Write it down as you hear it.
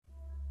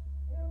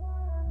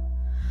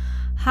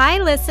Hi,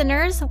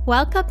 listeners.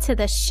 Welcome to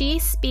the She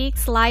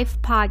Speaks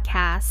Life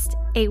podcast,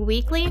 a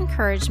weekly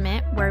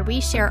encouragement where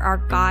we share our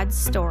God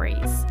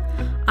stories.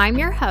 I'm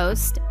your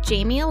host,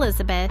 Jamie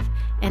Elizabeth,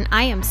 and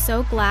I am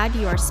so glad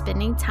you are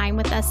spending time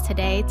with us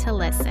today to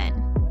listen.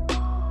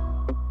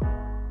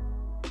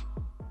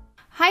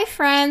 Hi,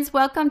 friends.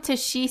 Welcome to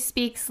She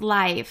Speaks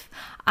Life.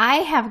 I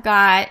have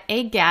got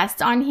a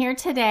guest on here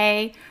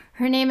today.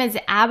 Her name is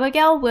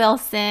Abigail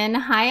Wilson.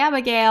 Hi,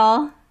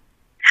 Abigail.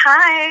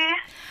 Hi.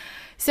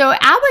 So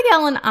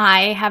Abigail and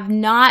I have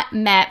not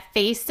met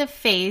face to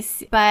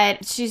face,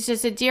 but she's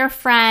just a dear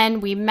friend.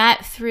 We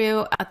met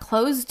through a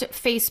closed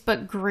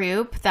Facebook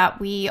group that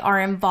we are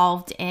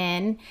involved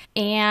in,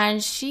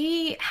 and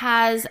she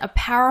has a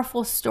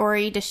powerful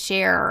story to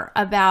share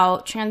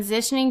about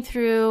transitioning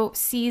through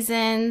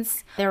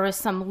seasons. There was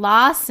some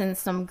loss and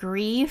some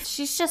grief.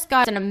 She's just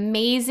got an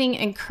amazing,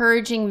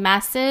 encouraging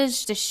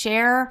message to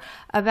share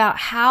about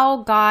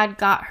how God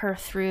got her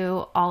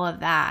through all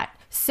of that.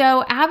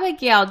 So,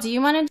 Abigail, do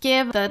you want to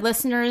give the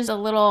listeners a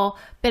little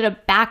bit of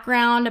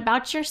background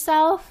about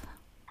yourself?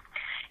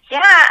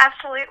 Yeah,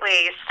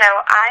 absolutely. So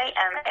I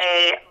am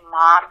a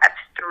mom of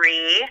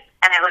three,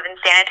 and I live in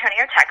San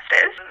Antonio,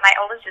 Texas. My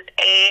oldest is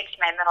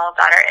 8, my middle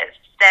daughter is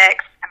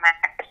 6, and my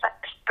youngest son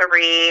is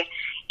 3.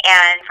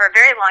 And for a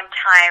very long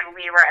time,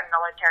 we were a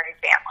military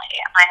family.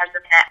 My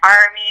husband in the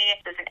Army,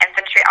 was an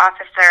infantry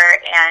officer,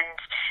 and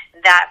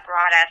that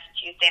brought us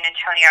to San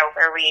Antonio,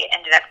 where we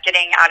ended up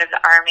getting out of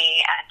the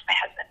Army, and my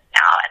husband's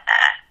now in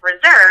the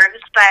reserves.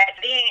 But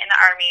being in the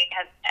Army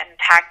has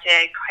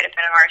impacted quite a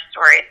bit of our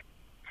story.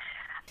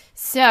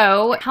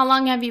 So, how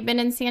long have you been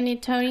in San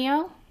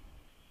Antonio?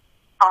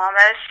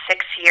 Almost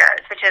 6 years,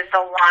 which is the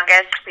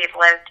longest we've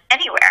lived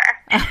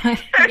anywhere.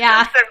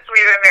 Yeah. Since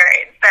we've been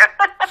married. So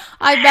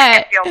I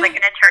bet. It feels like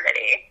an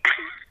eternity.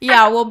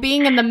 Yeah, well,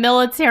 being in the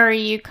military,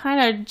 you kind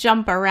of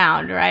jump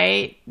around,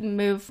 right?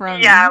 Move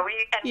from... Yeah, we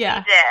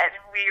did.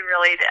 We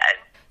really did.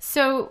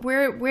 So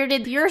where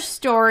did your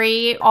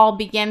story all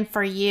begin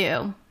for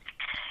you?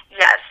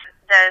 Yes.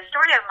 The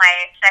story of my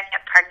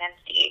second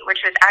pregnancy,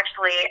 which was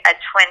actually a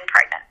twin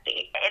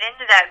pregnancy, it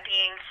ended up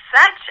being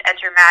such a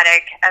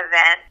dramatic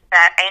event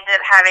that I ended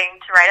up having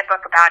to write a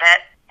book about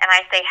it. And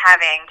I say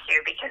having to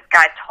because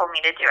God told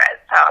me to do it,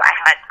 so I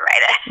had to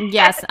write it.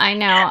 Yes, I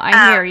know.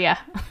 I hear you.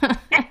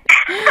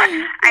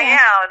 I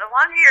know. The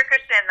longer you're a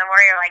Christian, the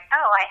more you're like,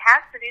 oh, I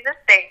have to do this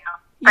thing.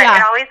 But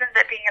it always ends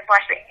up being a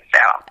blessing.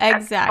 So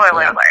exactly.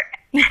 Spoiler alert.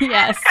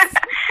 Yes.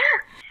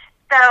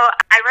 So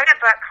I wrote a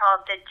book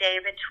called The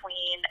Day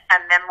Between, a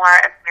Memoir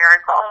of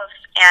Miracles,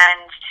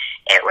 and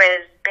it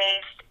was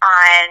based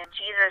on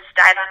Jesus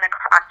died on the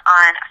cross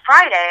on a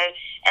Friday,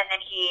 and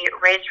then he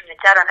raised from the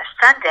dead on a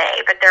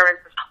Sunday, but there was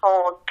this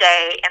whole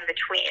day in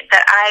between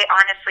that I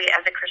honestly,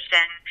 as a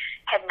Christian,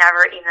 had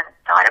never even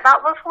thought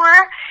about before.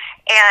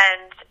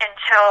 And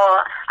until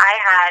I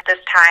had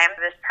this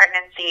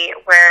pregnancy,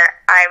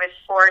 where I was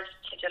forced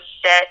to just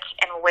sit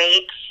and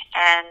wait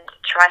and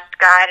trust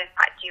God and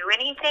not do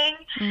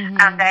anything,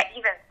 that I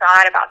even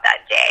thought about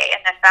that day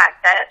and the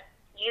fact that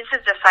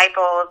Jesus'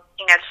 disciples,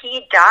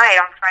 he died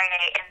on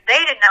Friday, and they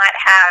did not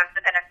have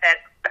the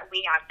benefits that we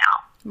have now.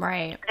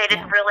 Right. They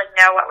didn't really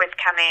know what was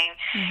coming,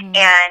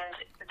 and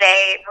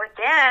they were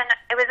then,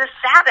 it was a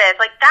Sabbath.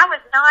 Like, that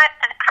was not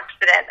an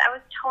accident. That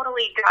was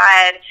totally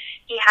God.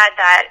 He had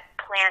that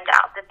planned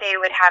out, that they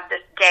would have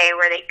this day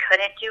where they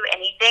couldn't do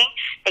anything.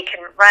 They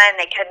couldn't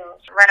run. They couldn't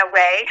run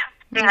away.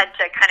 They had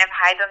to kind of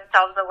hide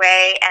themselves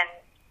away and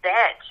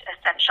sit,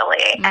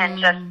 essentially,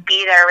 and just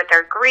be there with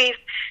their grief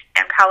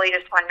and probably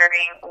just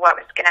wondering what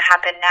was going to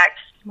happen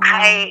next.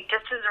 I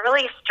just was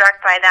really struck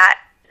by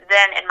that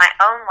then in my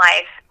own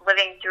life,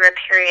 living through a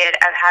period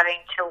of having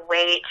to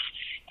wait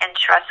and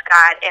trust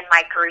God in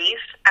my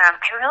grief. I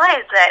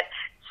realized that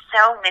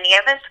so many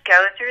of us go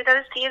through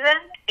those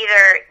seasons.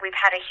 Either we've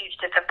had a huge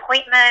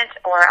disappointment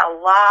or a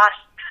loss,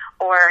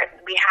 or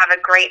we have a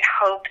great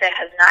hope that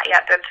has not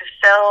yet been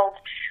fulfilled.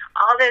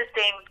 All those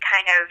things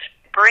kind of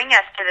bring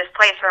us to this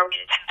place where we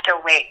just have to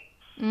wait.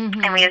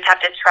 And we just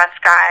have to trust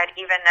God,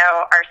 even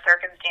though our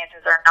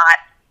circumstances are not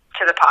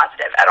to the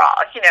positive at all.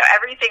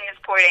 Everything is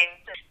pointing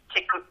to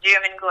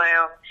doom and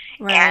gloom.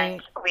 Right. And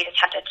we just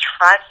have to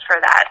trust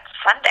for that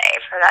Sunday,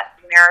 for that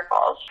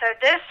miracle. So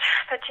this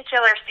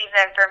particular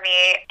season for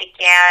me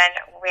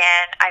began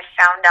when I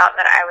found out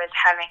that I was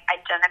having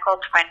identical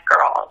twin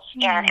girls.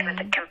 And it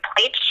was a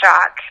complete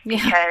shock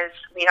because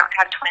we don't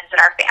have twins in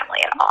our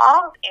family at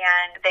all.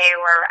 And they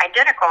were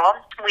identical.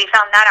 We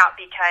found that out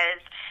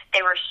because they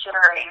were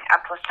sharing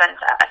a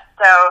placenta.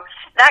 So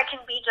that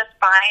can be just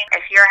fine.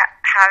 If you're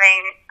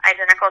having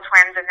identical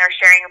twins and they're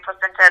sharing a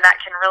placenta,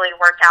 that can really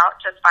work out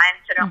just fine.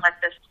 So don't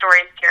let this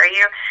story scare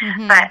you.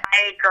 But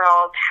my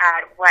girls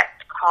had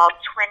what's called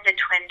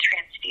twin-to-twin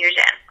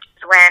transfusion.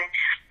 When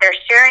they're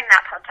sharing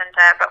that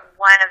placenta, but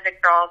one of the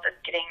girls is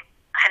getting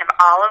kind of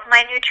all of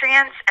my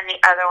nutrients, and the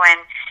other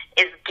one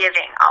is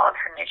giving all of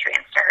her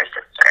nutrients to her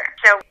sister.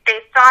 So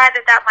they thought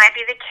that that might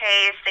be the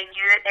case. They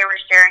knew that they were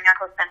sharing a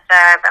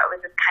placenta, but it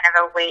was kind of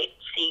a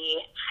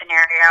wait-see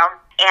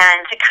scenario.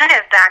 And to kind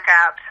of back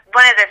up,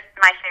 one of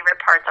my favorite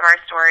parts of our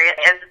story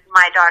is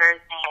my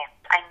daughter's name.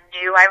 I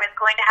knew I was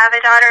going to have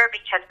a daughter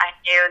because I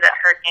knew that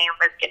her name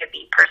was going to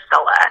be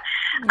Priscilla.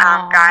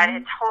 God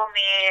had told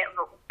me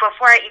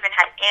before I even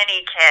had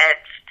any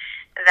kids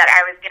that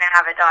I was going to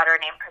have a daughter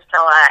named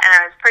Priscilla, and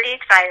I was pretty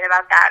excited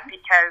about that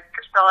because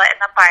Priscilla in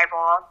the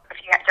Bible, if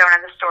you don't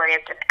know the story,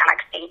 it's in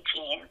Acts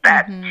 18,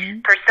 but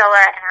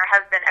Priscilla and her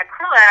husband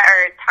Aquila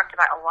are talked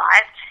about a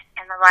lot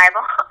in the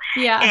Bible,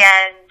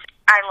 and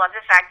I love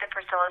the fact that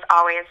Priscilla's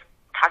always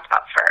talked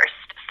about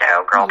first.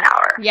 So girl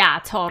power.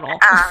 Yeah, total.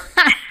 Right.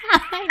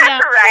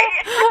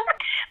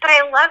 But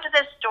I loved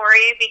this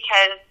story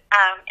because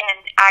in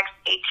Acts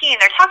 18,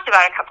 they're talked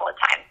about a couple of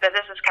times, but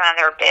this is kind of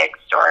their big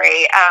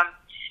story.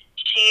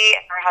 She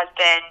and her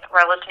husband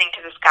were listening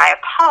to this guy,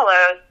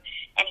 Apollos,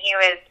 and he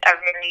was a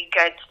very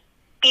good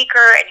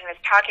speaker, and he was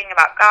talking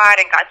about God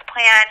and God's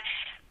plan,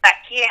 but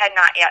he had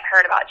not yet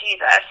heard about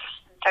Jesus,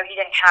 so he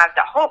didn't have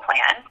the whole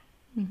plan.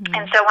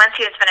 And so once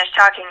he was finished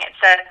talking, it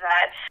says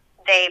that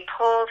they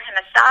pulled him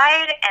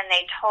aside and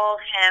they told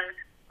him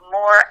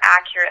more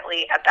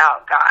accurately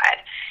about God.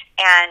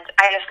 And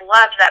I just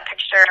loved that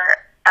picture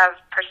of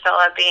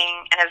Priscilla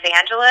being an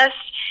evangelist.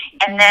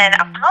 And then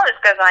Apollos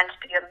goes on to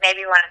be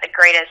maybe one of the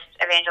greatest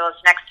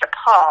evangelists next to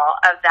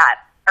Paul of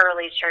that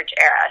early church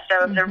era.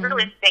 So it was a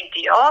really big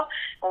deal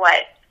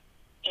what,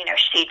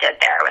 she did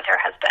there with her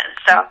husband.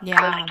 So I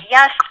was like,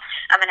 yes,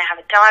 I'm going to have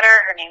a daughter.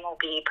 Her name will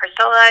be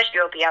Priscilla. She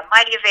will be a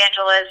mighty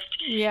evangelist.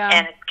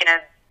 And it's going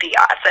to be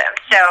awesome.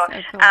 So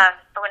cool.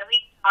 When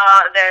we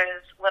saw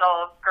those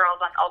little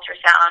girls on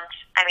ultrasound,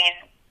 I mean,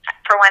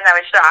 for one, I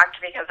was shocked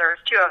because there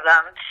was two of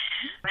them.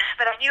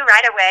 But I knew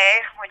right away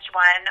which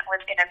one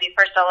was going to be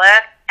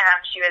Priscilla.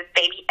 She was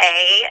baby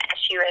A, and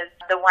she was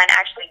the one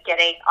actually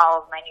getting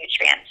all of my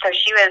nutrients. So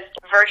she was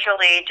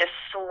virtually just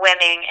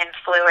swimming in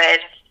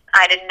fluid.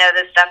 I didn't know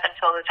this stuff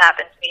until this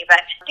happened to me. But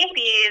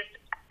babies,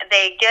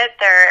 they get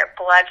their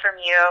blood from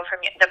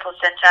the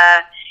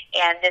placenta,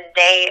 and then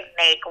they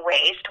make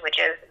waste, which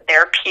is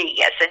their pee,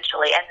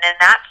 essentially. And then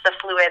that's the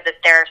fluid that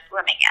they're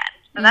swimming in.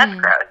 So that's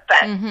gross.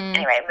 But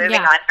anyway,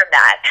 moving on from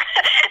that.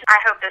 I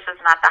hope this is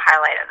not the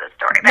highlight of the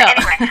story. But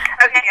anyway,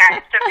 okay,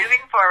 guys. So moving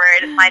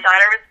forward, my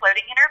daughter was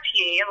floating in her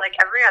pee like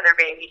every other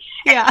baby.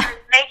 And she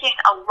was making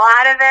a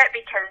lot of it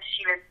because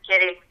she was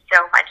getting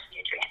so much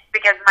nutrients.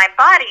 Because my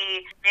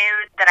body knew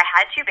that I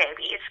had two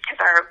babies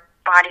because our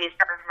bodies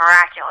are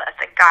miraculous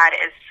and God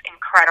is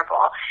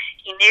incredible.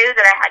 He knew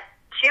that I had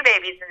two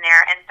babies in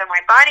there, and so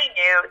my body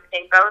knew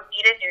they both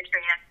needed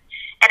nutrients.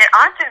 And it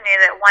also knew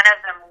that one of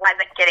them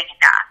wasn't getting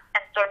enough.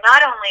 And so not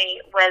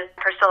only was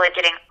Priscilla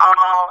getting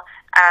all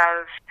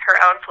of her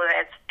own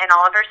fluids and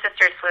all of her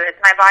sister's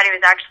fluids, my body was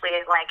actually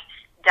like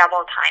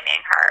double timing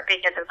her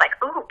because it was like,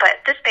 ooh,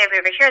 but this baby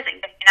over here isn't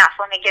getting enough.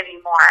 Let me give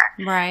you more.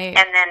 Right.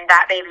 And then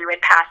that baby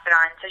would pass it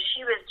on. So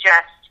she was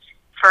just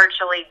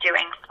virtually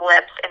doing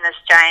flips in this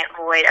giant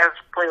void of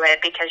fluid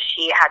because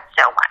she had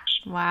so much.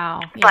 Wow.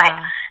 Yeah. But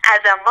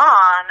as a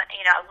mom,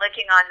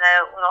 looking on the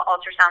little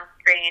ultrasound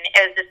screen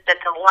is just a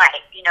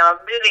delight. A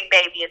moving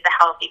baby is a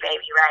healthy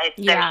baby, right?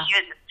 So she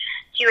was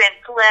doing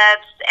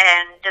flips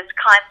and just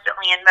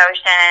constantly in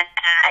motion,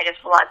 and I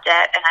just loved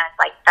it. And I was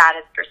like, that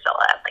is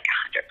Priscilla, like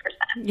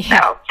 100%. Yeah.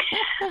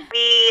 So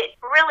we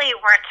really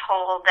weren't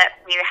told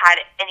that we had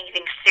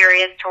anything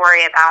serious to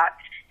worry about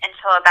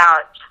until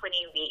about 20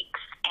 weeks.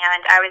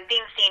 And I was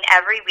being seen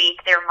every week.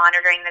 They were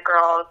monitoring the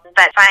girls.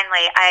 But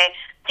finally, I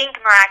think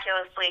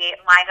miraculously,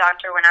 my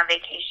doctor went on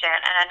vacation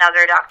and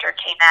another doctor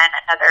came in,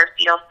 another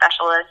fetal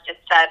specialist, and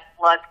said,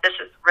 look, this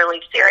is really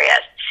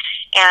serious.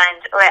 And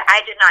I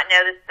did not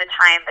know this at the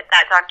time, but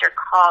that doctor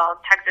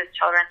called Texas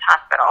Children's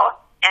Hospital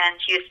in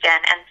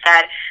Houston and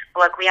said,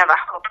 look, we have a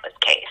hopeless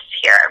case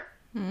here.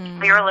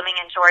 We were living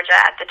in Georgia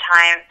at the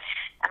time,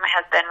 and my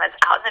husband was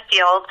out in the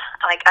field,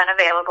 like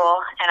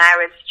unavailable, and I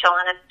was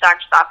chilling at the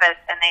doctor's office,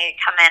 and they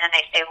come in and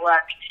they say,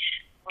 look,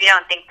 we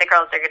don't think the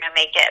girls are going to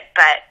make it,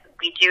 but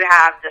we do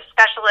have the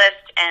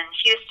specialist in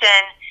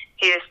Houston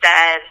who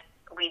said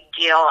we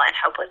deal in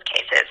hopeless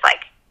cases,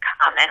 like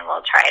come and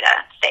we'll try to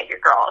save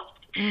your girls.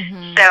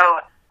 So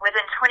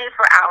within 24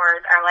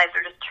 hours, our lives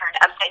were just turned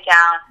upside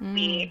down.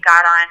 We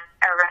got on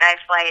a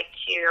red-eye flight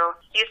to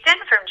Houston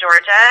from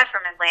Georgia,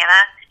 from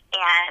Atlanta,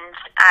 and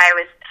I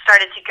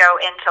started to go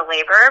into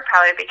labor,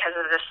 probably because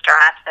of the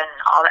stress and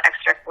all the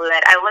extra fluid.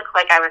 I looked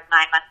like I was 9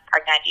 months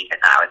pregnant, even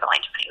though I was only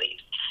 20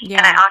 weeks.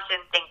 Yeah. And I often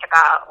think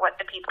about what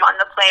the people on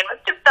the plane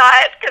must have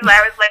thought, because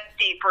I was like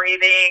deep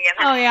breathing. And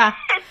oh, yeah.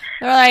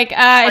 They're like,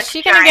 is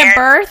she going to give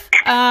birth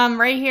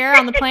right here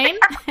on the plane?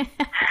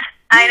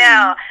 I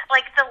know.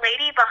 Like, the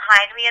lady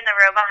behind me, in the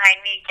row behind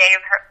me, gave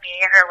me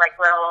her like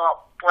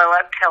little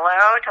blow-up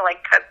pillow to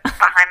like put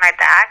behind my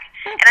back.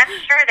 And I'm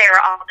sure they were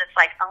all just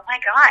like, oh my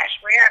gosh,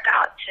 we're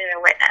about to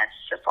witness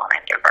this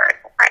woman give birth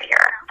right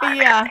here on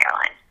American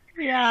Airlines.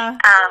 Yeah.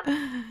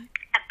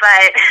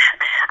 But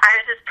I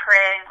was just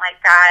praying, like,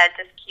 God,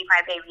 just keep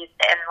my babies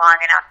in long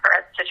enough for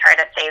us to try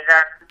to save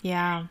them.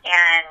 Yeah.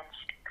 And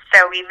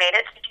so we made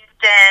it to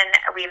Houston.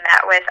 We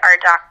met with our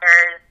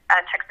doctors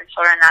at Texas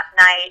Children that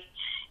night.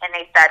 and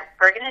they said,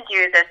 we're going to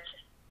do this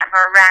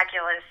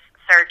miraculous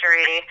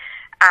surgery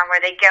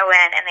where they go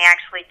in and they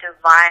actually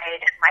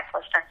divide my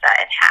placenta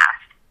in half.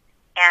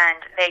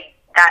 And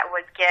that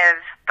would give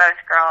both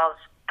girls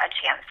a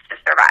chance to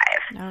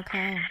survive.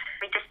 Okay.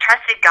 We just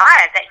trusted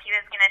God that he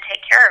was going to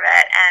take care of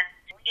it, and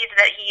believed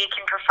that he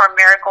can perform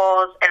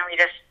miracles, and we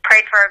just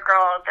prayed for our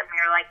girls, and we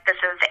were like, this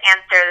is the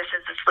answer, this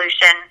is the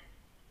solution.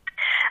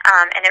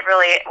 And it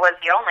really was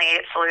the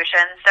only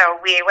solution.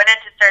 So we went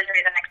into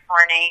surgery the next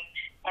morning,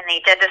 and they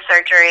did the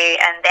surgery,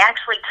 and they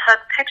actually took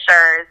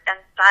pictures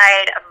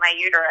inside of my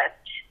uterus,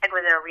 like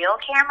with a real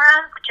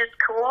camera, which is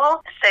cool.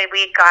 So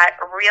we got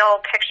real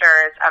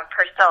pictures of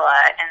Priscilla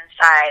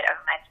inside of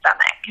my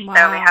stomach. Wow. So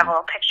we have a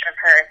little picture of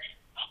her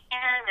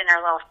hand and her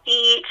little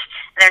feet.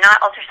 And they're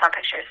not ultrasound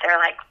pictures. They're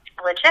like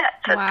legit.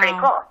 So It's pretty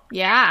cool.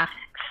 Yeah.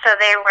 So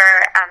they were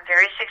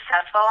very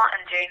successful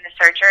in doing the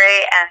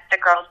surgery, and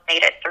the girls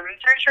made it through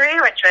surgery,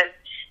 which was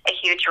a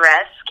huge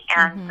risk.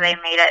 And they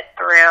made it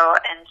through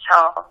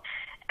until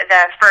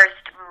the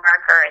first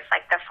marker is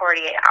like the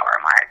 48-hour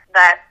mark.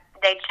 But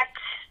they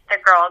checked the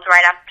girls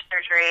right after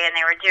surgery, and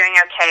they were doing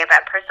okay,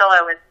 but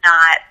Priscilla was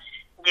not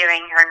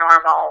doing her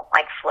normal,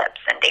 like, flips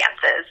and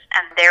dances,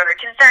 and they were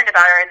concerned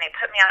about her, and they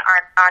put me on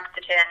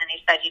oxygen, and they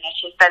said,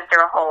 she's been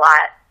through a whole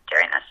lot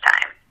during this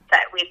time,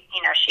 that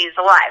she's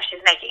alive,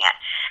 she's making it.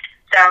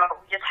 So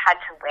we just had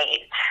to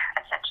wait,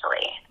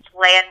 essentially.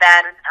 Lay in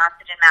bed with an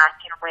oxygen mask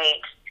and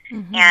wait.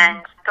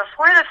 And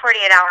before the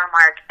 48-hour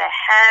mark, the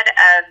head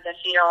of the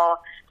fetal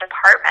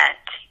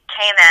department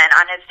came in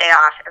on his day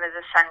off. It was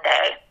a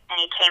Sunday, and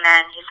he came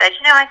in. He said,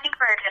 I think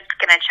we're just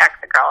going to check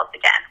the girls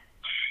again.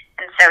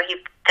 And so he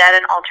did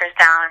an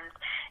ultrasound,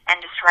 and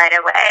just right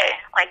away,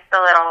 like, the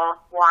little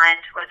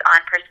wand was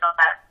on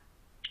Priscilla,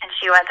 and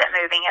she wasn't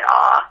moving at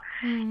all.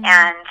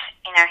 And,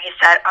 he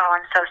said, oh,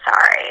 I'm so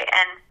sorry.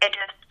 And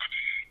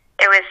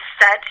it was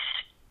such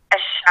a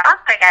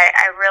shock. Like,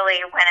 I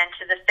really went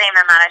into the same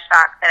amount of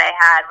shock that I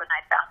had when I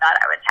found out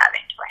I was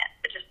having twins.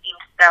 It just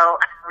seemed so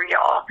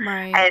unreal.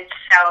 Right. I had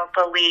so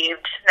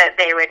believed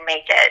that they would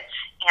make it.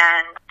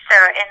 And so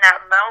in that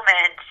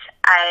moment,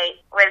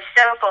 I was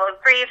so full of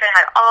grief and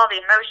had all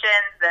the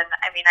emotions. And,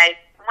 I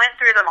went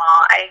through them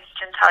all, I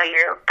can tell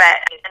you.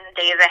 But in the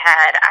days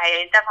ahead,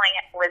 I definitely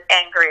was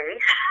angry.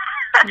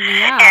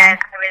 Yeah. And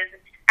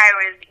I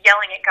was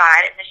yelling at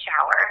God in the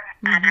shower.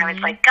 And I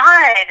was like,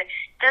 God,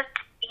 just,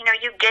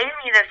 you gave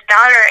me this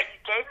daughter, and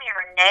you gave me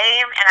her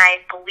name, and I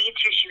believed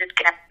who she was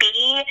going to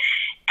be.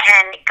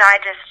 And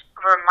God just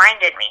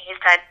reminded me. He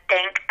said,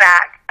 think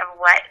back of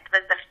what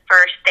was the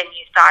first thing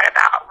you thought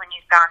about when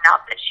you found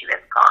out that she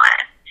was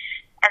gone.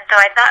 And so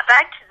I thought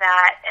back to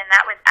that, and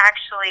that was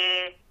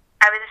actually,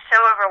 I was so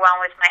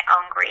overwhelmed with my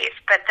own grief.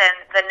 But then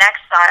the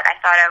next thought I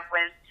thought of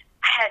was,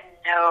 I had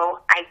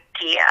no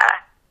idea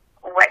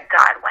what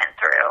God went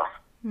through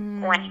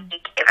when he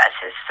gave us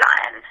his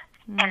son,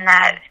 and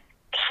that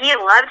he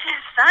loved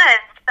his son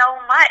so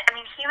much.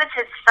 He was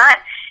his son,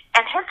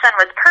 and his son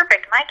was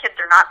perfect. My kids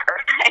are not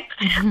perfect,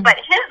 but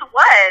his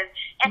was,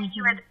 and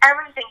he was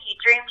everything he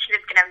dreamed he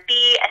was going to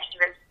be, and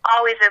he was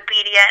always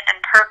obedient and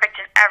perfect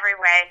in every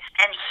way.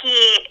 And he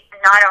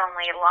not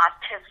only lost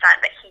his son,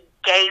 but he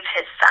gave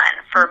his son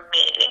for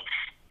me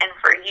and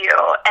for you,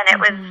 and it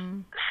was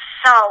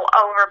so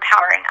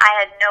overpowering. I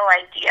had no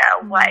idea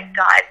what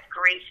God's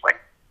grief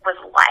was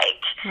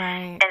like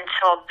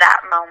until that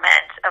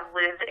moment of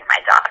losing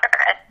my daughter.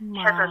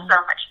 His was so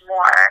much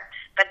more,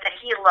 but that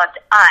he loved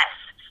us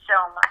so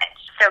much.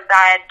 So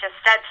God just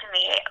said to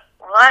me,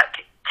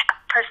 look,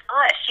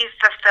 Priscilla, she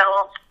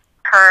fulfilled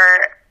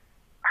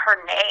her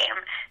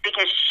name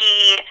because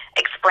she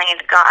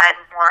explained God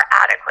more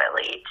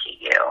adequately to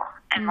you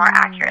and more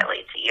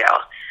accurately to you.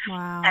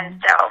 Wow.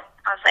 And so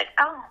I was like,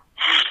 oh,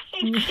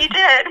 she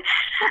did.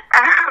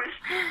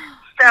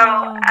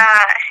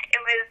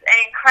 It was an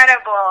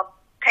incredible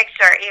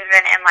picture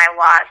even in my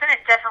loss, and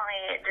it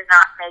definitely did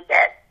not make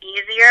it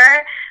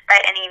easier by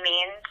any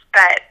means,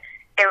 but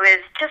it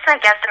was just, I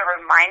guess, a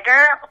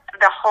reminder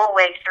the whole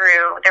way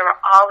through. There were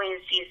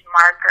always these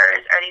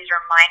markers or these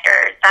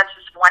reminders. That's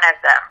just one of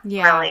them,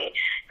 really.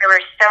 There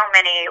were so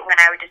many when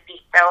I would just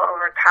be so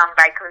overcome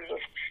by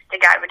grief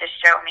that God would just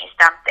show me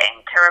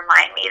something to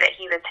remind me that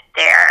he was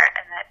there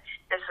and that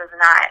this was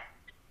not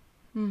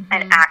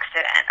an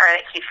accident or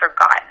that he'd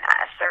forgotten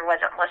us or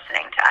wasn't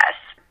listening to us.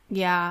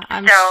 Yeah,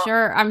 I'm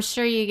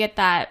sure you get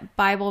that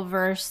Bible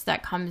verse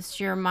that comes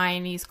to your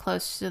mind, he's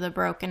close to the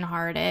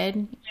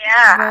brokenhearted.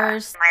 Yeah.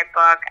 Verse. In my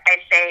book, I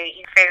say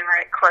your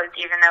favorite quote,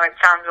 even though it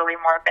sounds really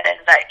morbid,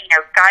 that,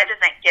 God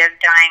doesn't give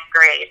dying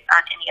grace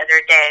on any other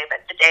day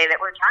but the day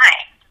that we're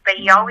dying. But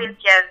he always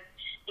gives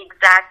the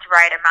exact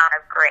right amount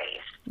of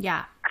grace.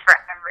 Yeah. For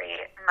every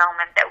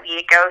moment that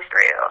we go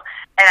through.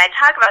 And I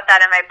talk about that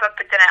in my book,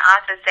 but then I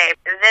also say,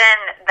 then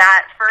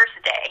that first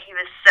day, he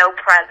was so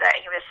present.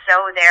 He was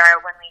so there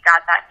when we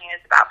got that news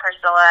about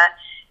Priscilla.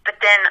 But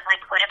then,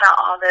 what about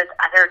all those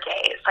other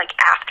days,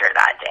 after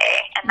that day?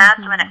 And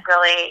that's when it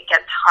really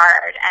gets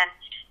hard. And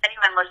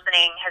anyone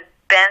listening has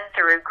been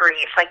through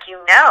grief.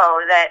 You know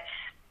that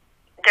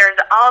there's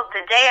all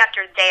the day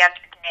after day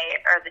after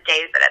the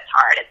days that it's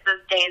hard. It's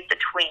those days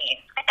between.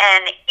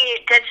 And he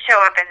did show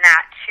up in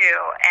that too,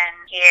 and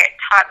he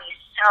taught me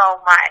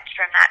so much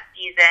from that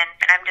season,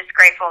 and I'm just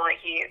grateful that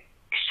he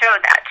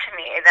showed that to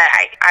me, that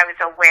I was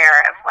aware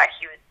of what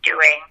he was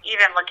doing.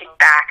 Even looking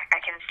back, I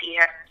can see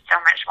him so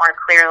much more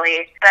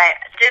clearly. But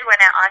I did want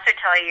to also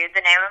tell you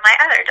the name of my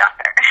other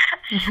daughter.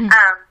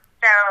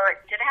 So I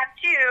did have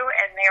two,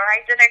 and they were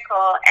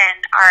identical,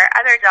 and our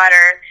other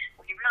daughter,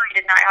 we really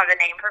did not have a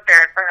name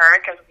prepared for her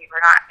because we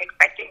were not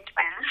expecting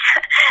twins.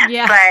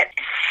 Yeah. But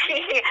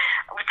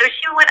so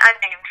she went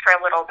unnamed for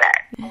a little bit.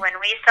 When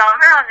we saw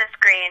her on the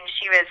screen,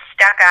 she was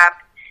stuck up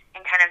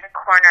in kind of the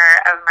corner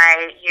of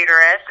my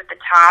uterus at the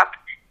top,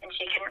 and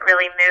she couldn't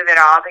really move at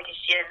all because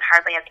she didn't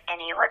hardly have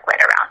any liquid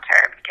around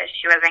her because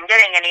she wasn't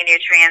getting any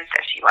nutrients,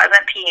 so she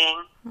wasn't peeing.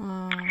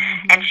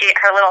 And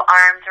her little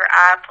arms were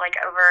up, like,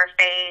 over her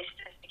face.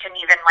 She couldn't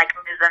even, like,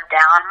 move them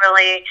down,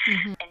 really.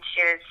 And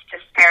she was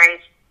just very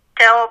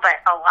still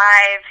but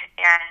alive,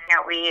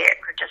 and, we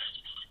were just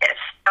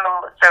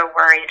so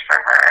worried for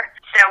her.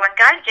 So when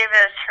God gave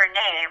us her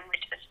name,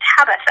 which was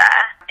Tabitha,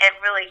 it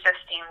really just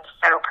seemed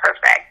so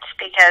perfect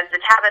because the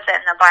Tabitha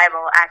in the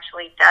Bible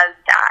actually does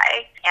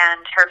die,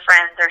 and her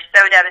friends are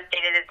so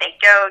devastated that they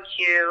go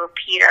to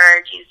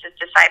Peter, Jesus'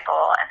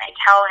 disciple, and they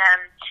tell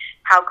him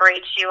how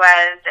great she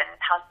was and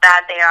how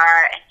sad they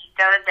are, and he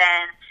goes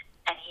in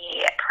and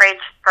he prays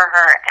for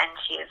her, and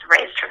she is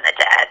raised from the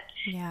dead.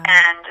 Yeah.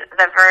 And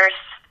the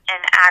verse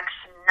in Acts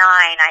 9,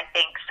 I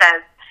think,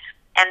 says,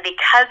 and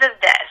because of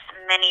this,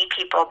 many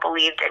people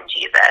believed in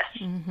Jesus.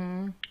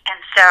 And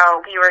so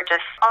we were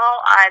just,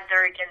 all odds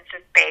are against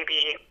this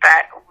baby,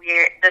 but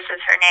this is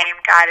her name.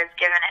 God has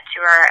given it to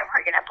her, and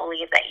we're going to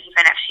believe that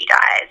even if she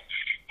dies,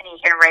 and he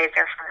can raise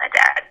her from the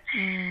dead.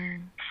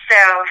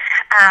 So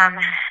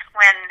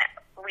when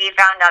we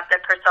found out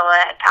that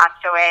Priscilla had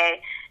passed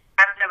away,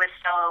 Tabitha was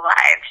still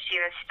alive.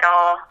 She was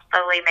still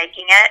slowly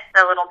making it.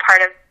 The little part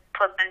of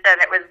placenta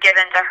that was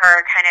given to her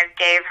kind of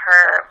gave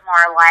her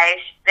more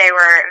life. They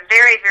were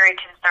very, very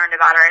concerned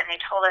about her, and they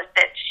told us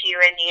that she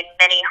would need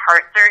many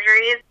heart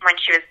surgeries when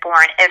she was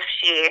born if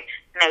she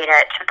made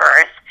it to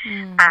birth,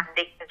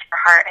 because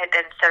her heart had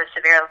been so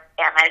severely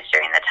damaged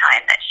during the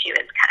time that she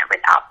was kind of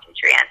without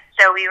nutrients.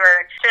 So we were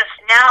just,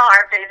 now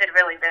our faith had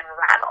really been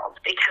rattled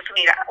because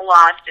we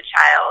lost a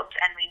child,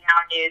 and we now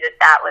knew that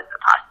that was a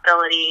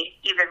possibility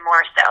even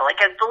more so. Like,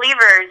 as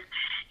believers,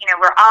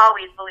 we're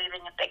always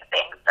believing in big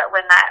things, but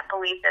when that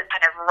belief is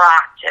kind of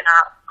rocked in a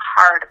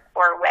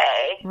hardcore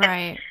way,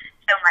 right,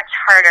 it's so much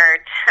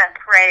harder to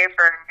pray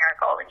for a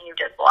miracle when you've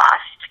just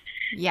lost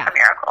a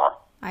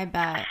miracle. I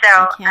bet. So,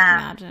 I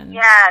can't imagine.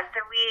 Yeah,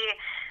 so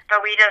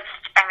we just,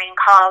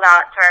 called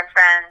out to our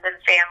friends and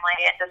family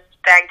and just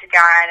begged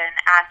God and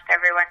asked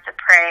everyone to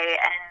pray.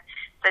 And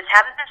so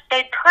Tabitha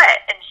stayed put,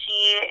 and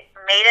she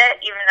made it,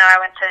 even though I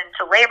went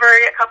into labor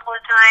a couple of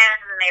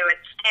times, and they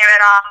would snare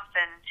it off,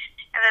 and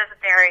it was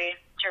a very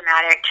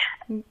dramatic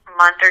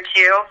month or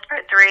two, or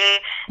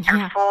 3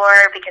 and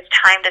 4, because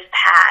time just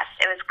passed.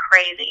 It was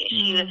crazy.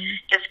 She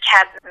just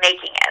kept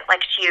making it.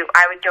 Like,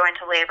 I would go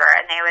into labor,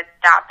 and they would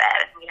stop it,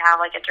 and we'd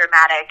have, like, a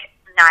dramatic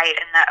night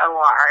in the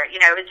OR. It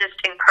was just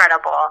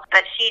incredible.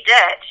 But she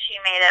did. She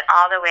made it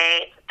all the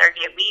way to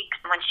 38 weeks.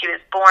 When she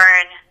was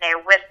born, they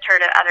whisked her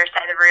to the other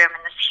side of the room,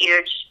 and this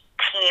huge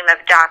team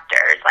of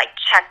doctors,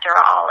 checked her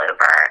all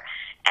over.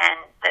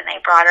 And then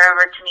they brought her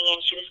over to me, and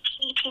she was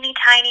teeny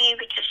tiny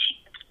because she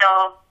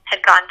still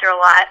had gone through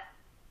a lot,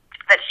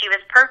 but she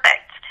was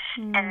perfect.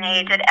 And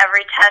they did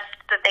every test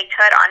that they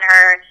could on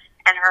her,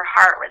 and her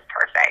heart was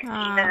perfect,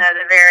 even though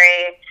the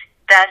very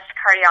best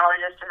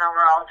cardiologist in the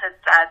world had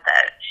said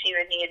that she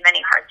would need many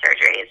heart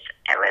surgeries.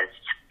 It was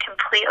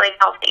completely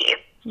healthy.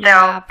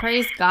 Yeah,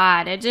 praise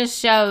God. It just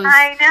shows,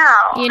 I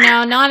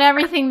know. Not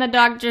everything the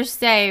doctors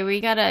say. We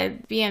got to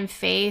be in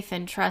faith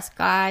and trust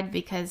God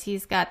because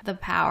he's got the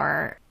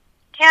power.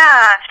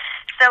 Yeah.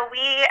 So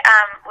we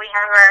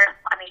have her,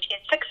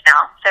 she's 6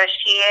 now. So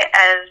she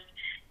is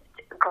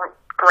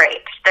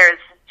great.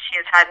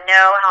 She's had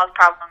no health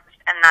problems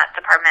in that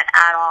department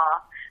at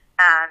all.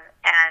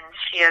 And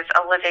she is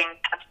a living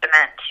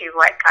testament to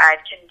what God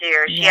can do.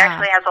 She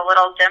actually has a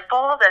little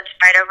dimple that's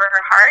right over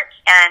her heart.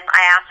 And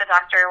I asked the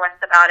doctor once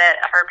about it,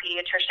 her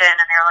pediatrician,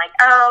 and they're like,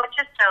 oh, it's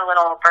just a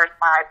little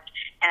birthmark.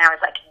 And I was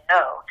like,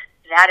 no,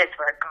 that is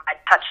where God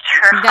touched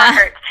her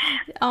heart.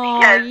 Oh,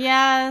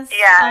 yes.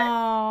 Yeah.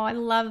 Oh, I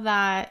love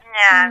that.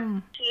 Yeah.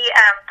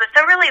 But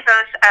so really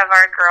both of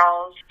our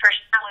girls, for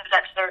sure, lived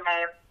up to their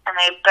name. And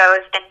they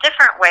both, in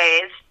different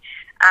ways,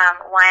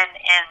 one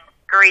in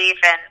grief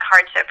and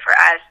hardship for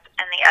us,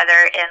 and the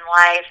other in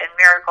life and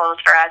miracles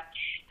for us,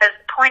 has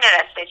pointed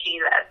us to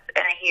Jesus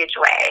in a huge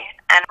way.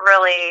 And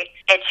really,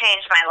 it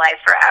changed my life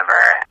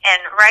forever.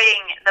 And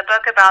writing the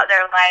book about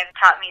their lives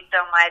taught me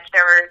so much.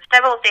 There were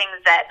several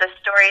things that the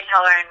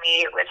storyteller in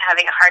me was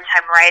having a hard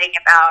time writing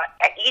about.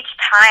 Each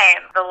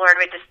time, the Lord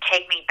would just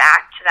take me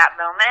back to that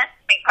moment.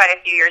 It took me quite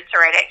a few years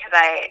to write it because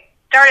I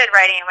started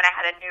writing when I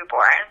had a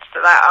newborn,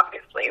 so that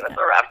obviously was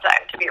a rough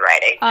time to be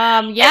writing.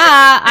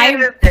 I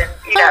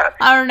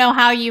don't know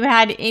how you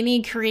had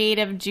any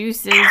creative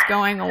juices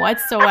going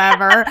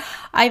whatsoever.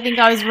 I think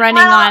I was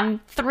running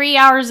on 3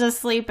 hours of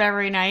sleep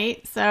every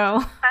night. So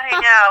I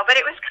know, but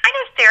it was kind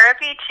of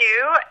therapy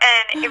too,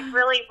 and it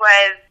really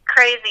was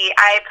crazy.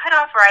 I put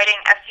off writing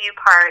a few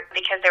parts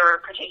because they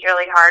were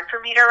particularly hard for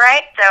me to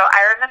write. So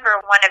I remember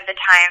one of the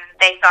times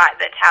they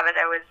thought that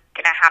Tabitha was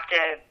going to have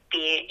to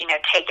be,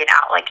 taken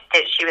out, like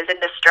that she was in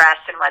distress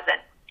and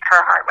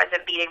her heart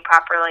wasn't beating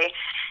properly.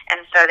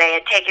 And so they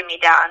had taken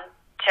me down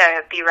to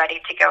be ready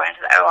to go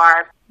into the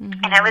OR.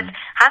 Mm-hmm. And I was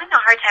having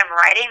a hard time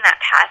writing that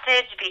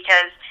passage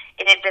because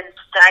it had been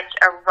such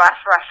a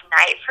rough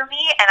night for me,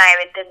 and I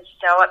had been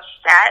so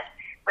upset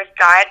with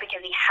God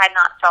because he had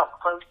not felt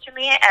close to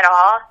me at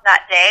all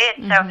that day.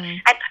 And so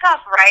I put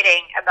off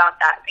writing about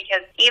that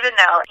because even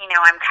though,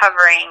 I'm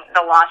covering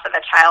the loss of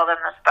a child in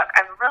this book,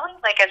 I'm really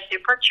like a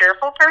super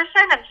cheerful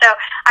person. And so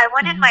I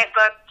wanted my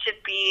book to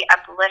be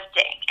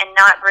uplifting and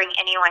not bring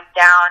anyone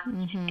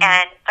down.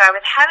 And so I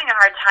was having a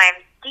hard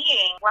time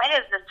seeing what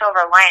is the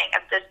silver lining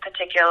of this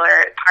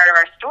particular part of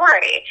our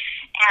story.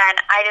 And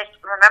I just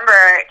remember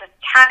just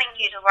having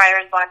huge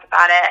writer's block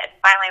about it. And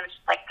finally I was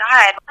just like,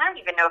 God, I don't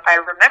even know if I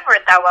remember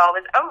it that well.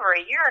 It was over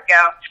a year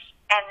ago.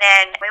 And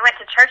then we went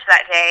to church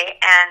that day,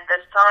 and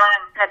the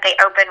song that they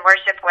opened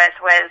worship with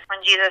was When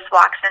Jesus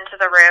Walks Into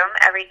the Room,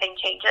 Everything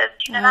Changes.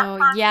 Do you know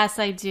that song? Yes,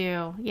 I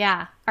do.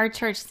 Yeah. Our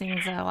church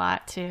sings it a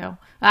lot, too.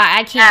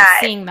 I can't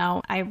sing, though.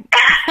 I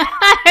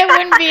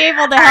wouldn't be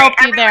able to help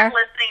you there.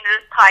 Everyone listening to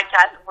this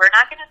podcast, we're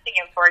not going to sing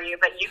it for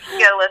you, but you can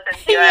go listen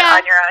to it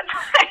on your own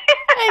time.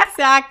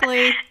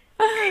 Exactly.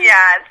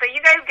 Yeah, so you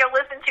guys go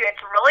listen to it.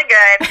 It's really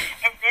good.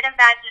 And then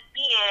imagine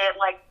me,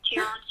 like,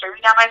 tears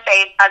streaming down my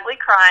face, ugly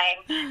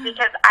crying,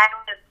 because I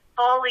was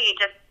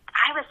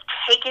I was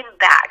taken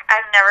back.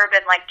 I've never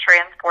been, like,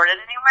 transported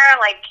anywhere,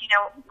 like,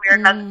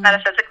 weird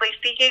metaphysically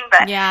speaking,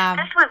 but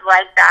this was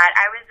like that.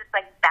 I was just,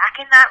 like, back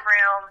in that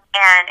room,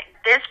 and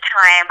this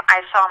time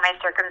I saw my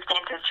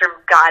circumstances from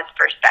God's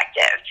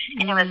perspective,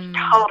 and it was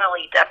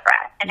totally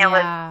different, and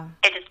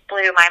it just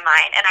blew my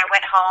mind. And I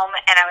went home,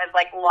 and I was,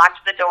 like,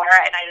 locked the door,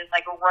 and I just,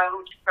 like,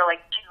 wrote for,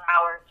 like, 2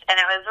 hours, and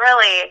it was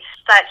really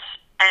such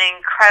an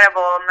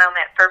incredible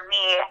moment for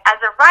me as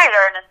a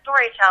writer and a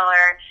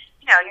storyteller.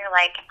 You're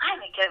like, I'm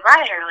a good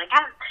writer, like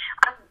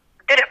I'm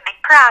good at my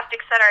craft,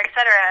 et cetera, et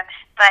cetera.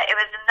 But it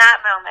was in that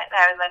moment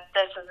that I was like,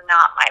 this is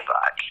not my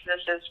book.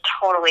 This is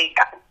totally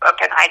God's book,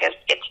 and I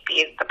just get to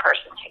be the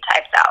person who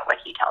types out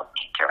what he tells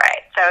me to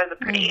write. So it was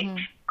a pretty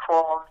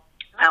cool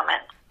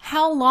moment.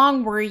 How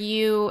long were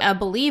you a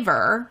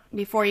believer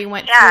before you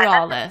went through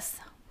all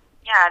this?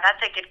 Yeah,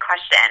 that's a good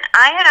question.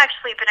 I had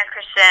actually been a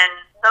Christian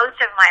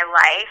most of my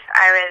life.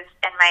 I was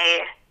in my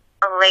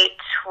late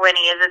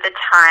 20s at the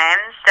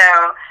time, so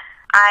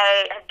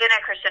I had been a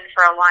Christian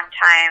for a long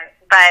time,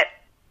 but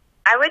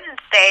I wouldn't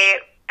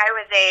say I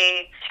was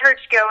a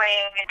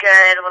church-going,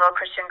 good little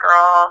Christian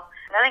girl.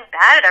 Nothing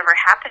bad had ever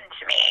happened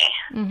to me.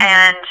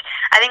 And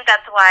I think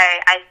that's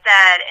why I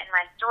said in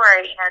my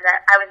story,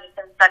 that I was just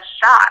in such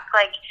shock.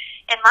 Like,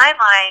 in my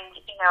mind,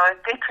 a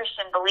good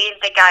Christian believes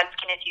that God's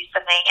going to do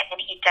something, and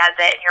then he does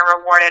it, and you're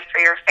rewarded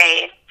for your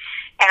faith.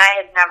 And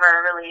I had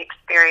never really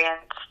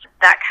experienced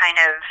that kind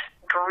of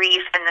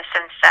grief in the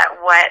sense that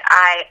what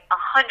I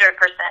 100%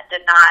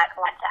 did not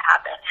want to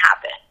happen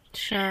happened.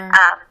 Sure.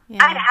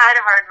 I'd had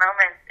hard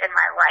moments in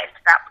my life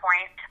to that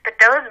point, but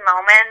those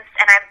moments,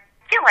 and I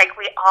feel like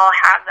we all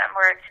have them,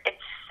 where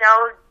it's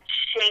so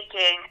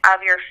shaking of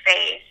your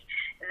faith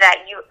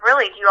that you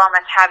really do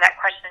almost have that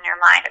question in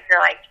your mind if you're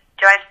like,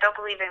 do I still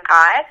believe in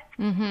God?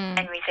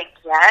 And we think,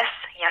 yes,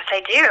 I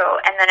do.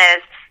 And then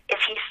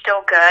is he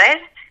still good?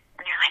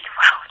 And you're like,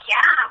 well,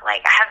 yeah,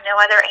 like I have no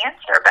other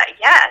answer, but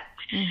yes.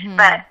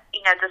 But,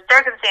 the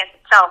circumstance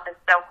itself is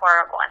so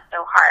horrible and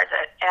so hard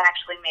that it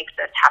actually makes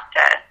us have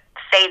to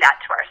say that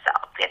to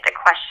ourselves. We have to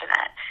question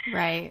it.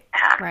 Right,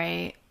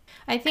 right.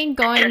 I think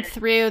going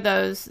through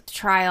those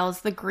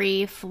trials, the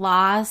grief,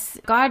 loss,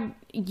 God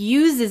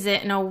uses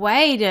it in a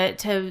way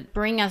to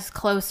bring us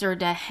closer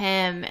to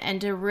him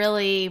and to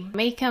really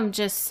make him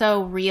just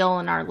so real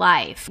in our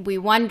life. We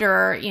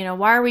wonder,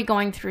 why are we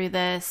going through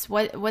this?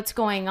 What's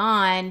going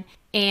on?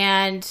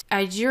 And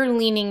as you're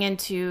leaning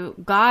into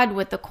God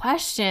with the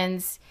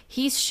questions,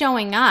 he's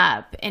showing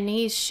up and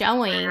he's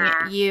showing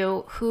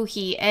you who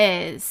he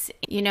is.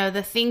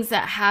 The things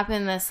that happen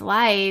in this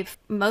life,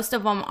 most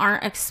of them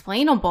aren't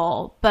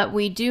explainable, but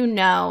we do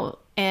know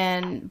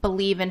and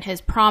believe in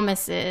his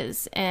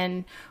promises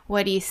and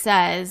what he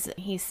says.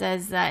 He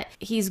says that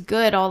he's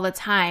good all the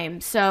time.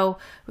 So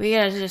we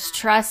got to just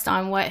trust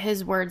on what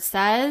his word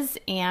says.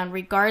 And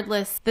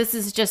regardless, this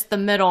is just the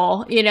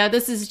middle,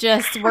 this is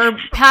just, we're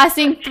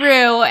passing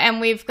through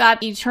and we've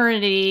got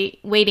eternity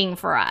waiting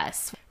for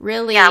us.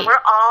 Really. Yeah, we're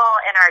all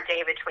in our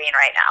day between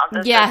right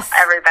now. This is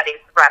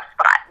everybody's rough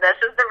spot. This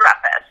is the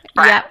roughest.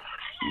 But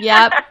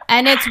Yep.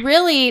 And it's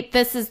really,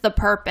 this is the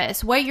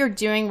purpose. What you're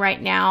doing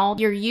right now,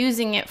 you're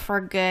using it for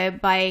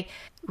good by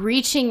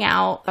reaching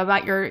out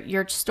about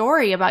your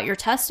story, about your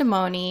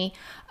testimony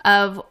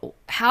of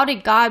how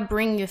did God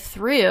bring you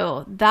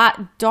through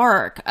that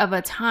dark of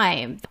a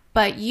time.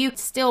 But you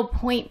still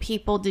point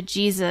people to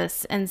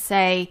Jesus and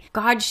say,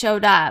 God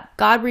showed up.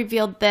 God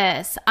revealed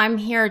this. I'm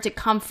here to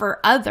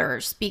comfort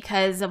others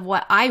because of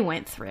what I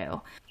went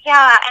through.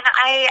 Yeah, and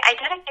I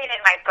dedicated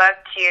my book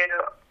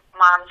to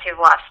moms who've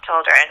lost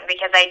children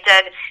because I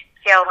did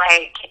feel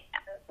like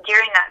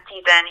during that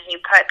season, he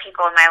put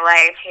people in my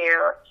life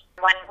who,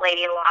 one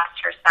lady lost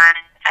her son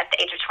at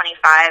the age of 25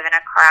 in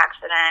a car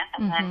accident.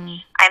 And then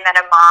I met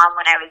a mom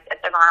when I was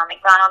at the Ronald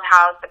McDonald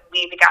House. And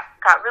we got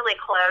really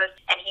close.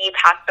 And he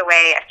passed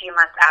away a few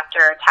months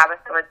after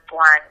Tabitha was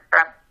born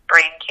from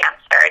brain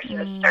cancer. He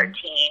was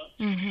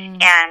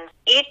 13. And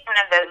each one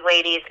of those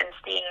ladies, and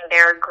seeing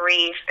their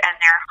grief and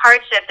their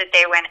hardship that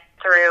they went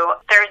through,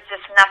 there's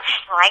just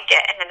nothing like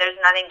it. And there's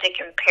nothing to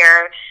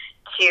compare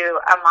to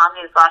a mom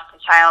who's lost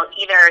a child,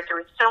 either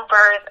through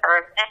stillbirth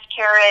or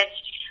miscarriage,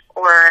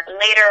 or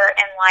later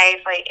in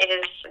life. Like, it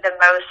is the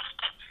most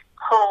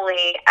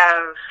holy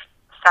of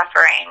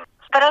suffering.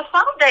 But I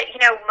found that,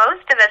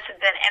 most of us have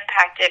been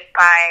impacted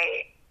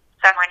by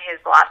someone who's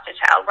lost a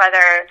child,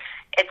 whether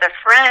it's a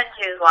friend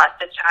who's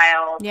lost a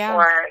child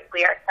or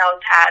we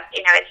ourselves have.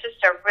 It's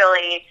just a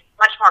really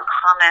much more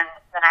common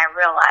than I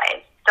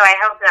realized. So I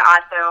hope that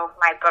also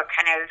my book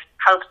kind of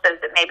helps those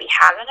that maybe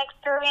haven't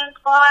experienced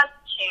loss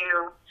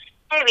to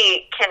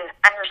maybe can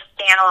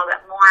understand a little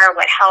bit more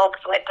what helps,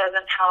 what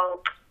doesn't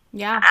help.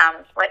 Yeah.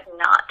 What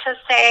not to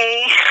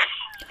say.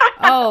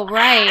 Oh,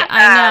 right.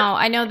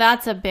 I know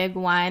that's a big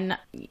one.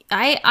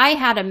 I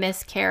had a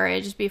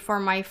miscarriage before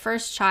my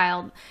first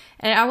child,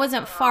 and I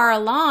wasn't far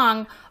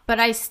along, but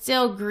I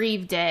still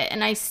grieved it,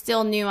 and I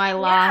still knew I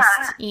lost,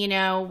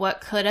 what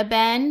could have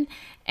been.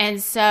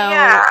 And so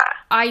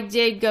I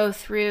did go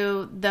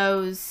through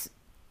those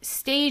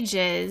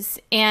stages,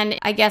 and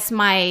I guess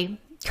my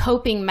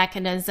coping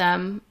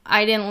mechanism,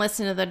 I didn't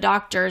listen to the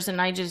doctors,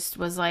 and I just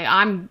was like,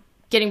 I'm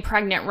getting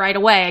pregnant right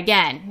away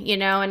again,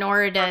 in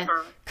order to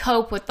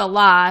cope with the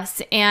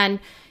loss. And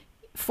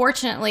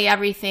fortunately,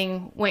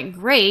 everything went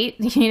great,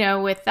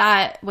 with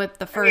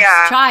the first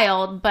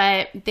child,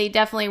 but they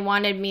definitely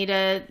wanted me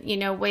to,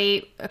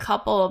 wait a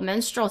couple of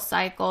menstrual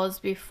cycles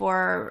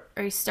before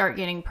I start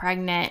getting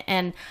pregnant.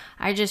 And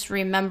I just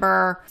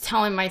remember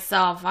telling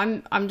myself,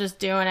 I'm just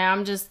doing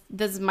it.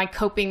 This is my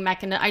coping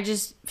mechanism. I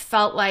just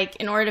felt like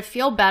in order to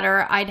feel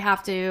better, I'd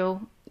have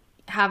to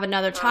have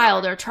another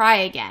child or try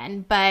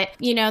again. But,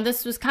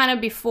 this was kind of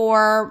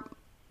before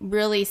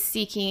really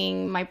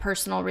seeking my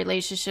personal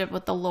relationship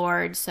with the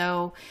Lord.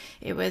 So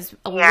it was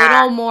a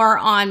little more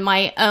on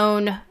my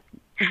own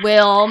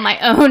will, my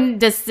own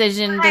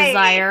decision,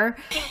 desire.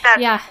 I think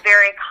that's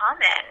very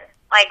common.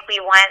 Like we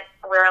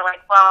were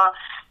like, well,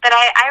 but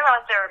I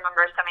also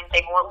remember someone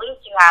saying, well, at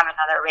least you have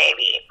another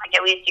baby. Like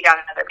at least you got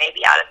another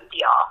baby out of the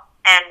deal.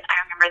 And I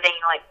remember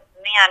thinking like,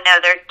 man, no,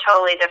 they're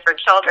totally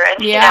different children.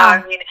 Yeah.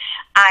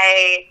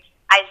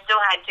 I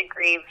still had to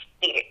grieve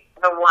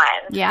the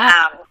one. Yeah.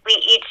 We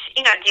each,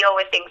 deal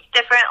with things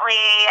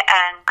differently,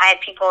 and I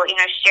had people,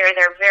 share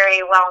their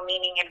very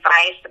well-meaning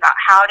advice about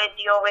how to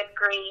deal with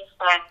grief.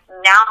 And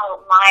now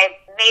my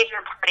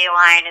major party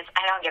line is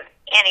I don't give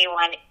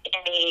anyone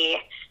any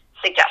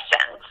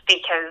suggestions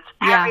because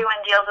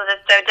everyone deals with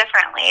it so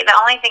differently. The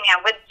only thing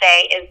I would say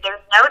is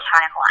there's no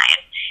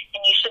timeline,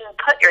 and you shouldn't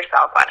put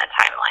yourself on a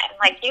timeline.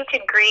 Like you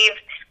could grieve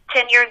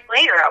 10 years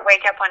later, I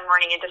wake up one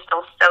morning and just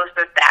feel so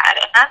sad,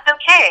 and that's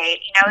okay.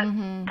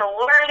 The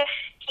Lord,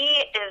 He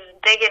is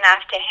big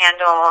enough to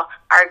handle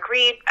our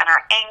grief and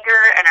our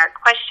anger and our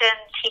questions.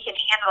 He can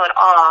handle it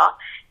all,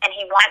 and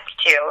He wants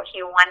to.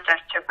 He wants us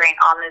to bring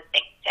all those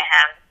things to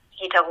Him.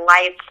 He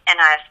delights in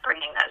us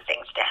bringing those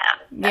things to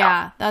Him. So.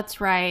 Yeah,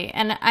 that's right.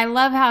 And I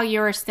love how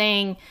you were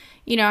saying,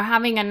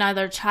 having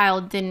another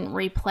child didn't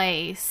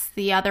replace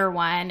the other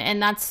one.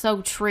 And that's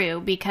so true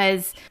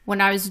because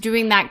when I was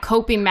doing that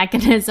coping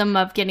mechanism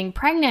of getting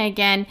pregnant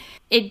again,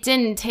 it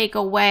didn't take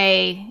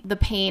away the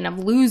pain of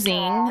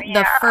losing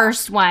the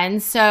first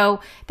one. So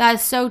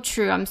that's so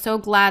true. I'm so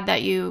glad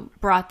that you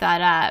brought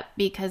that up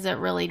because it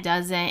really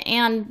doesn't.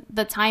 And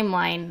the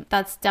timeline,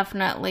 that's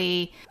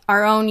definitely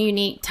our own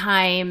unique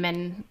time,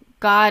 and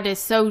God is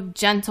so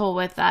gentle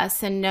with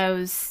us and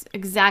knows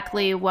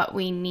exactly what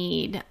we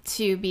need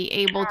to be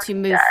able to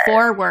move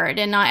forward.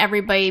 And not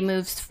everybody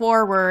moves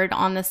forward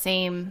on the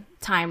same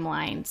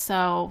timeline.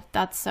 So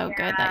that's so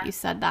good that you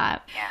said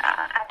that.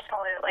 Yeah,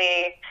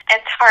 absolutely.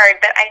 It's hard,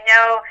 but I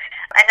know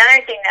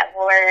another thing that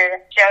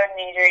Lord showed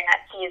me during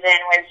that season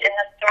was in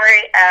the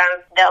story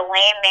of the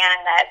lame man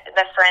that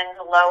the friends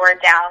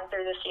lowered down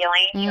through the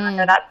ceiling. Do you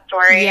remember that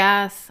story?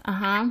 Yes.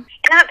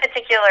 In that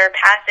particular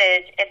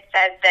passage, it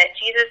says that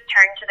Jesus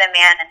turned to the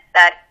man and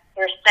said,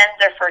 "Your sins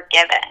are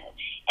forgiven."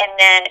 And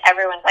then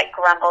everyone's like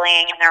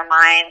grumbling in their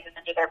minds and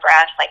under their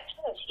breath, like,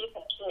 who does he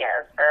think he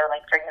is for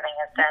like forgiving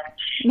his sins?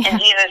 And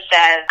Jesus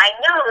says, I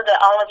know that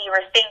all of you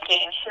are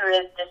thinking, who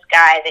is this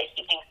guy that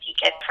he thinks he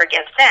can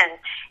forgive sins?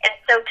 And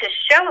so to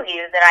show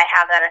you that I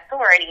have that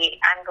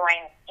authority, I'm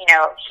going,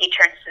 he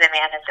turns to the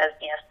man and says,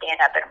 stand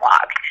up and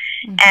walk.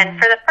 Mm-hmm. And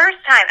for the first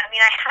time, I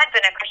mean, I had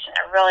been a Christian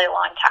a really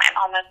long time,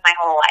 almost my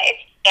whole life.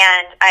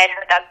 And I had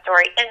heard that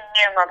story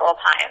innumerable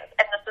times.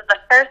 And this was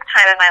the first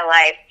time in my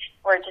life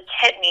where it just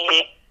hit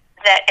me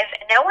that if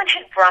no one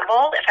had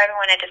grumbled, if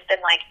everyone had just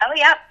been like, oh,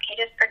 yeah, he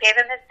just forgave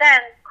him his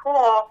sins,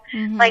 cool.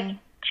 Mm-hmm. Like,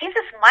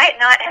 Jesus might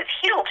not have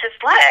healed his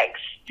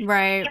legs.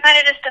 Right. He might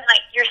have just been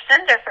like, your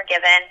sins are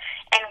forgiven.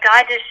 And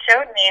God just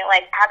showed me,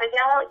 like,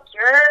 Abigail,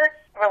 your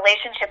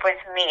relationship with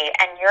me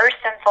and your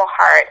sinful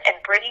heart and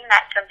bringing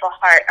that sinful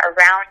heart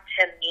around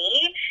to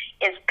me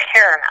is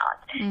paramount.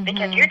 Mm-hmm.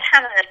 Because your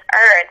time on this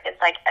earth is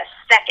like a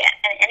second.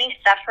 And any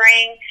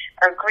suffering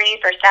or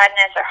grief or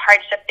sadness or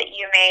hardship that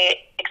you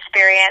may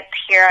experience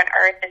here on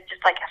earth is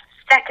just like a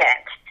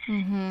second.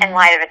 Mm-hmm. In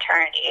light of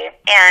eternity.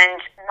 And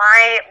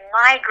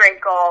my great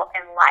goal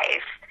in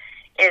life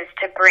is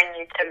to bring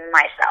you to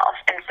myself.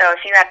 And so if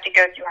you have to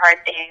go through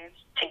hard things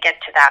to get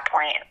to that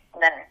point,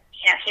 then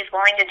he's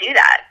willing to do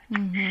that.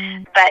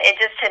 Mm-hmm. But it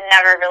just had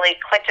never really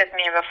clicked with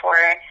me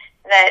before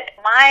that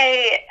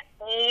my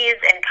needs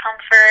and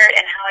comfort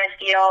and how I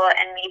feel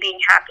and me being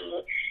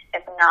happy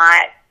is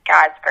not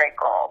God's great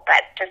goal.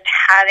 But just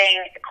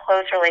having a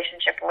close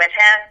relationship with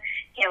him,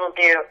 he will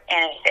do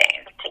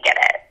anything to get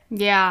it.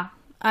 Yeah.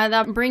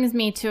 That brings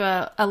me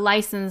to a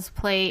license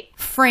plate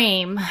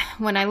frame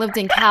when I lived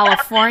in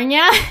California.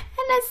 And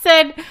it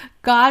said,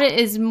 God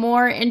is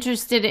more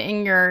interested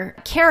in your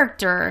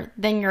character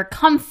than your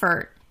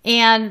comfort.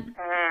 And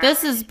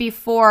this is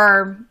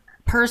before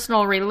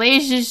personal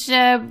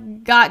relationship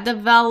got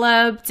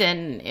developed.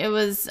 And I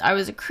was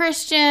a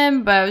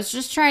Christian, but I was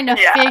just trying to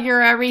figure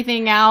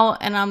everything out.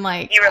 And I'm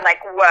like... You were like,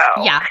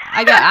 whoa. Yeah.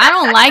 I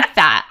don't like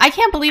that. I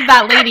can't believe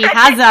that lady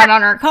has that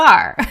on her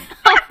car.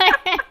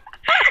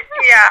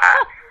 Yeah,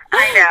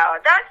 I know.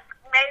 That's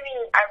maybe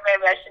I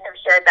shouldn't have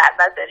shared that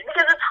message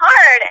because it's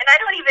hard, and I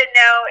don't even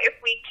know if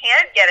we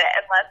can get it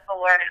unless the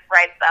Lord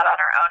writes that on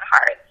our own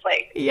hearts.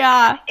 Like,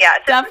 yeah, so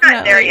definitely. I'm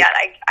not there yet.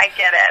 I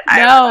get it.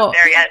 No. I wasn't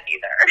there yet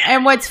either.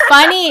 And what's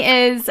funny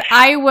is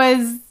I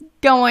was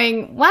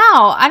going,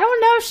 wow, I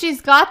don't know if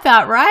she's got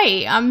that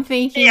right. I'm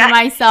thinking to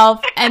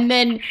myself, and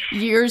then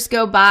years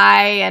go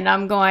by, and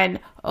I'm going,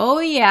 oh,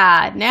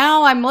 yeah.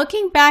 Now I'm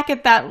looking back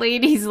at that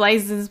lady's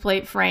license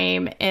plate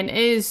frame, and it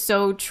is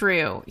so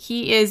true.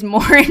 He is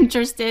more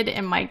interested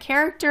in my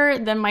character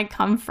than my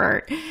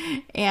comfort.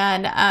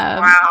 And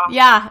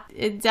yeah,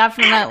 it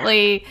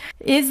definitely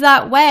is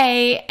that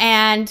way.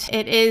 And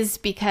it is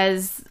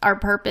because our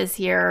purpose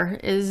here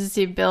is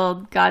to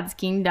build God's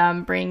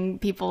kingdom, bring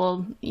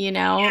people,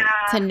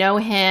 to know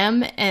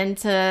him and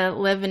to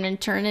live in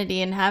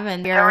eternity in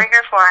heaven. That's what we're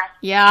here for.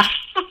 Yeah.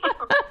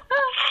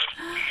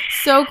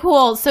 So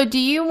cool. So do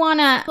you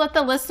want to let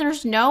the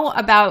listeners know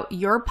about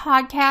your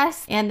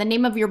podcast and the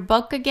name of your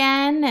book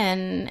again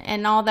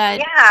and all that?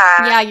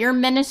 Yeah, your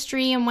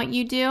ministry and what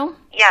you do?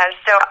 Yeah,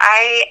 so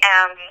I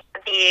am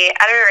the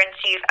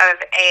editor-in-chief of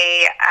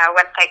a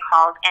website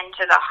called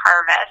Into the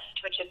Harvest,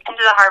 which is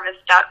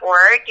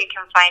intotheharvest.org. You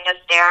can find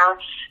us there.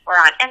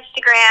 We're on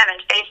Instagram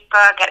and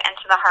Facebook at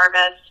Into the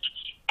Harvest.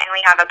 And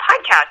we have a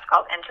podcast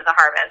called Into the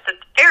Harvest.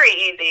 It's very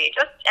easy.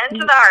 Just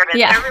Into the Harvest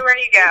everywhere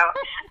you go.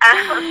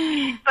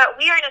 But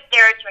we are just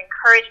there to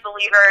encourage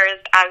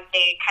believers as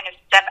they kind of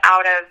step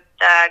out of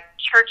the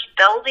church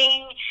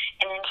building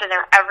and into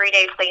their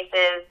everyday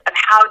places of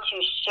how to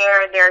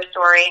share their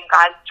story and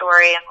God's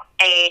story in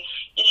a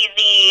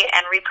easy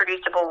and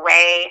reproducible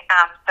way.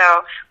 So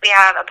we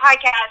have a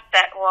podcast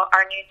that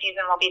our new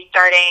season will be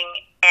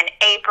starting in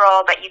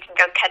April, but you can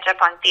go catch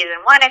up on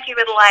season 1 if you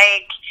would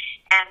like.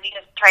 And we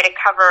just try to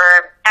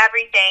cover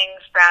everything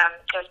from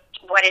just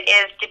what it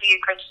is to be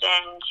a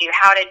Christian to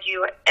how to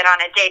do it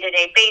on a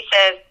day-to-day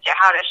basis to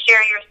how to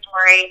share your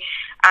story.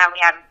 We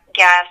have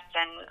guests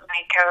and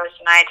my co-host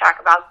and I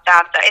talk about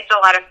stuff. So it's a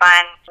lot of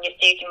fun. You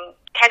can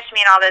catch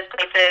me in all those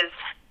places.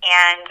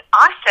 And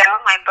also,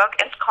 my book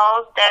is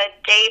called The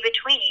Day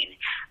Between,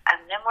 A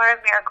Memoir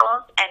of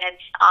Miracles, and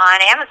it's on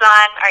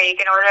Amazon, or you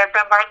can order it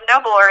from Barnes &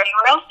 Noble or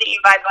anywhere else that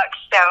you buy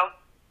books. So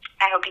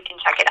I hope you can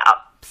check it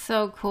out.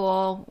 So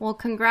cool. Well,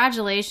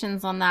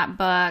 congratulations on that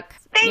book.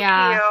 Thank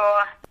you.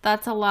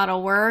 That's a lot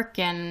of work,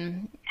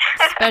 and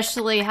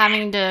especially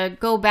having to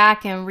go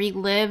back and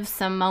relive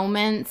some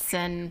moments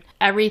and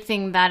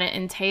everything that it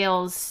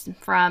entails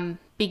from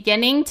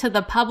beginning to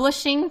the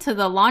publishing to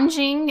the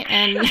launching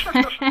and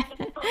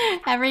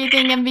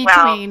everything in between.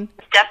 Well,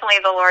 it's definitely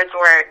the Lord's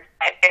word.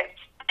 It's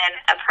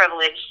been a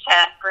privilege to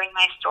bring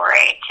my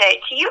story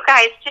to you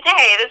guys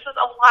today. This was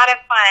a lot of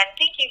fun.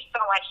 Thank you so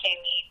much,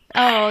 Amy.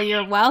 Oh,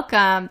 you're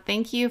welcome.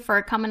 Thank you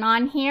for coming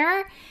on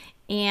here,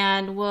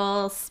 and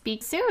we'll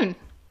speak soon.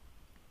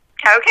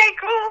 Okay,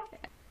 cool.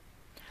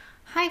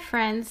 Hi,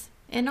 friends.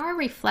 In our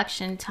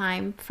reflection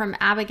time from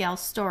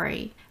Abigail's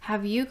story,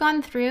 have you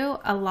gone through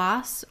a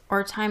loss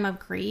or time of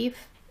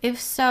grief? If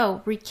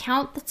so,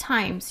 recount the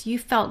times you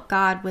felt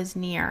God was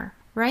near.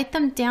 Write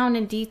them down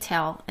in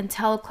detail and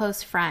tell a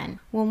close friend.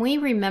 When we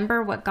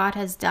remember what God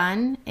has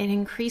done, it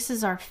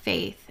increases our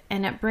faith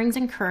and it brings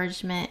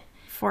encouragement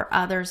for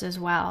others as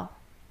well.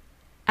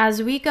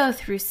 As we go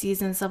through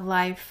seasons of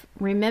life,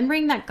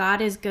 remembering that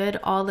God is good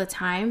all the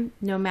time,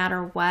 no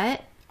matter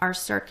what our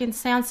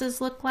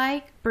circumstances look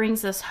like,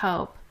 brings us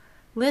hope.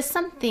 List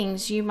some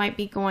things you might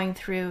be going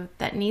through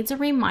that needs a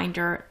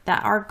reminder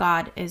that our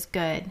God is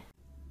good.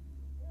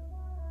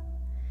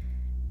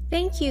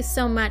 Thank you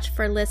so much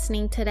for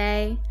listening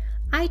today.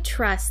 I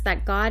trust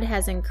that God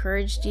has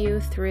encouraged you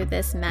through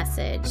this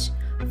message.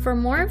 For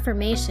more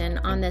information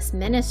on this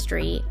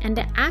ministry and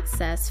to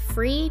access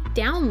free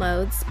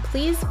downloads,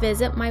 please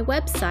visit my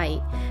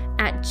website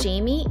at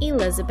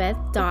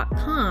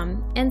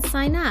jamieelizabeth.com and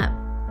sign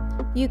up.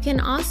 You can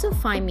also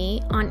find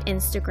me on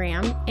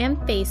Instagram and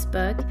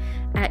Facebook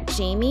at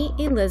Jamie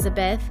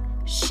Elizabeth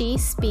She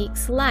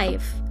Speaks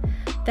Life.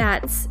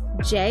 That's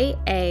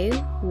JAYME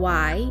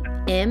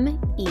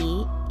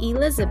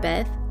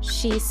Elizabeth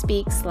She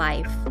Speaks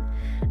Life.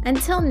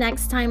 Until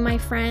next time, my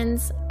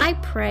friends, I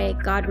pray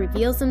God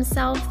reveals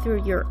himself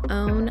through your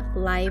own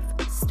life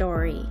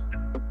story.